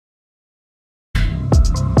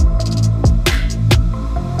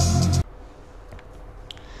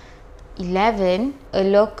11, a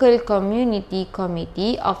local community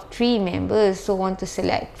committee of 3 members. So want to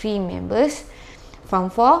select 3 members from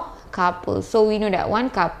 4 couples. So we know that 1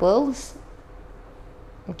 couples,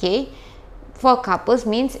 okay, 4 couples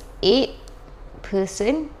means 8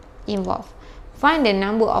 person involved. Find the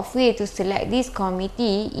number of ways to select this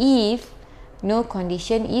committee if no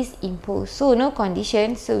condition is imposed. So no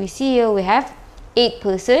condition, so we see here we have 8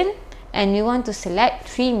 person and we want to select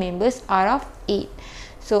 3 members out of 8.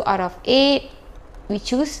 So out of 8 we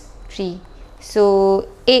choose 3. So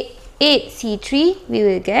 8C3 we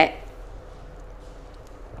will get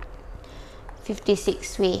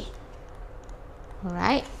 56 way.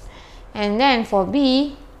 Alright, and then for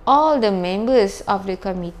B, all the members of the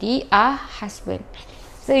committee are husband.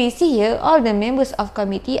 So you see here all the members of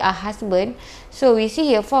committee are husband. So we see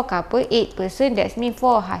here 4 couple, 8 person, that means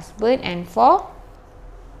 4 husband and 4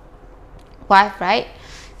 wife, right?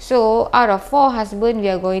 So out of 4 husband we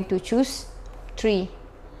are going to choose 3,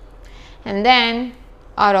 and then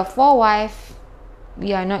out of 4 wife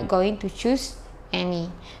we are not going to choose any.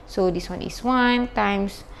 So this one is 1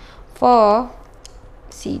 times 4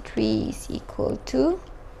 C3 is equal to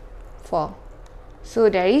 4. So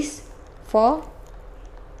there is 4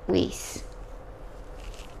 ways.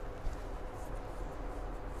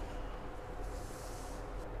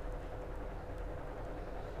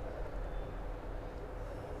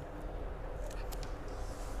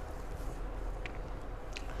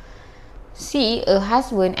 C, a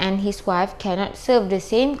husband and his wife cannot serve the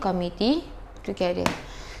same committee together.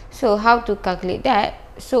 So how to calculate that?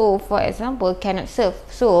 So for example, cannot serve.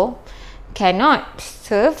 So cannot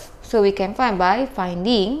serve, so we can find by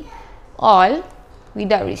finding all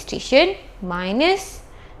without restriction minus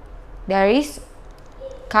there is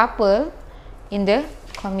couple in the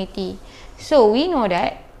committee. So we know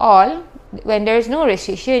that all, when there is no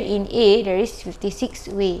restriction in A, there is 56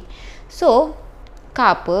 way. So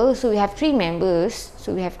couple, so we have 3 members,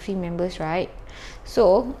 so we have 3 members, right?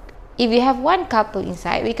 So if we have 1 couple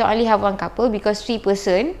inside, we can only have 1 couple because 3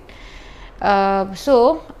 person.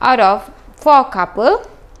 So out of 4 couple,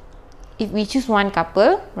 if we choose 1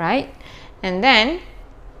 couple, right, and then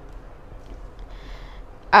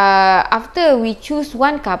after we choose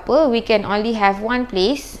 1 couple, we can only have 1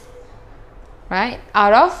 place, right,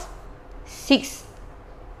 out of 6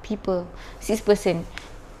 people, 6 person.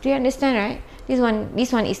 Do you understand, right?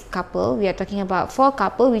 This one is couple. We are talking about 4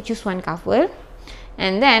 couple, we choose 1 couple,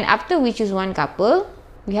 and then after we choose 1 couple,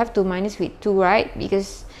 we have to minus with 2, right,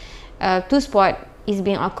 because 2 spot is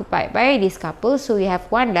being occupied by this couple, so we have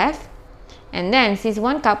 1 left. And then since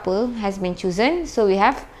 1 couple has been chosen, so we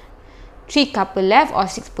have 3 couple left, or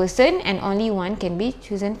 6 person, and only 1 can be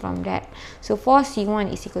chosen from that. So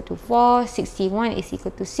 4C1 is equal to 4, 6C1 is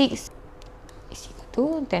equal to 6, is equal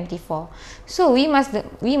to 24. So we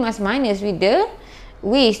must minus with the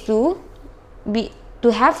ways to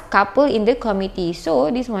have couple in the committee.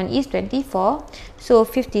 So this one is 24. So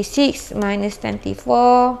 56 minus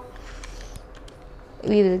 24,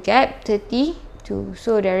 we will get 32.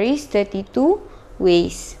 So there is 32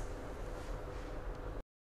 ways.